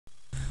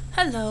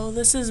Hello,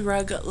 this is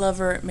Rug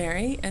Lover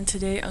Mary, and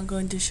today I'm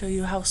going to show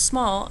you how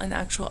small an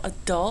actual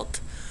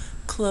adult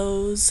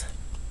clothes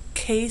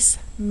case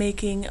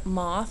making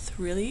moth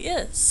really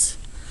is.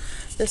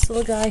 This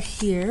little guy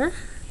here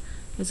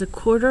is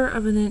 1/4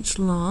 of an inch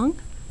long.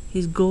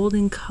 He's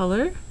golden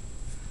color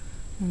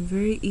and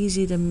very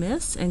easy to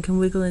miss and can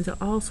wiggle into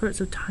all sorts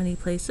of tiny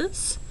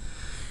places.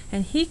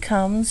 And he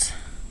comes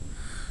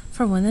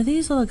from one of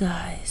these little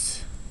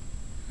guys,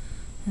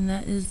 and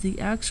that is the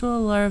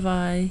actual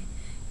larvae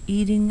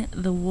eating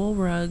the wool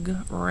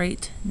rug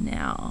right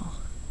now.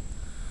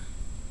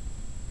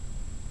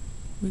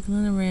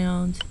 Wiggling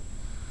around.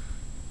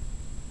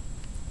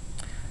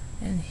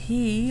 And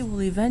he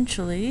will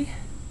eventually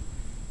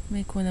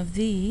make one of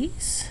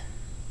these,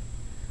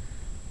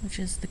 which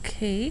is the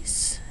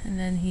case, and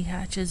then he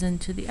hatches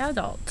into the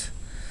adult.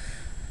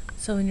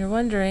 So when you're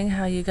wondering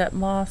how you got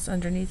moths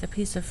underneath a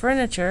piece of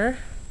furniture,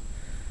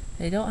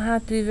 they don't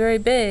have to be very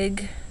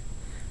big.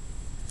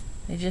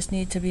 They just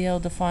need to be able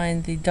to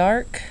find the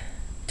dark,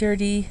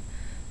 dirty,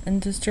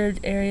 undisturbed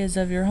areas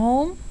of your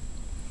home.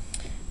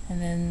 And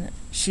then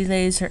she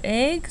lays her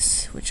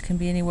eggs, which can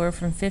be anywhere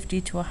from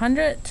 50 to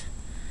 100.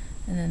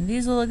 And then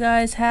these little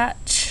guys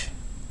hatch,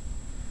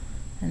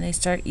 and they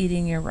start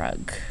eating your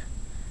rug.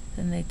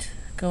 Then they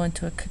go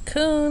into a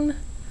cocoon,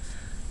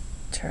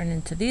 turn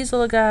into these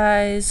little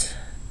guys,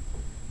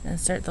 and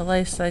start the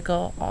life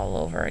cycle all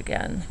over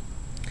again.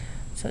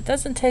 So it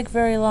doesn't take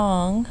very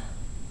long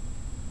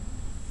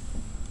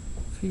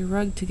for your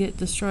rug to get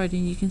destroyed,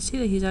 and you can see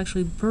that he's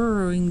actually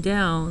burrowing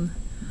down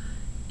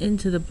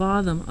into the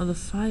bottom of the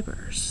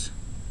fibers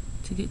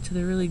to get to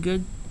the really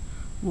good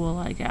wool,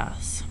 I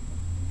guess.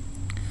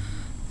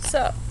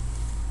 So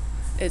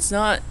it's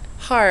not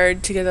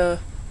hard to get a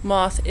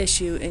moth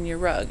issue in your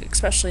rug,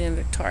 especially in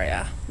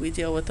Victoria. We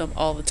deal with them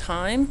all the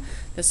time.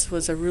 This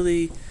was a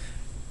really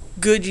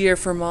good year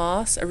for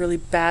moths, a really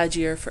bad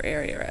year for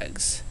area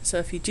rugs. So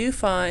if you do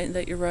find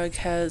that your rug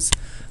has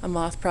a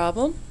moth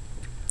problem,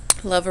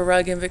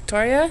 Luv-A-Rug in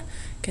Victoria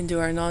can do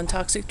our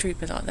non-toxic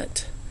treatment on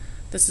it.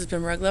 This has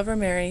been Rug Lover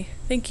Mary.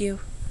 Thank you.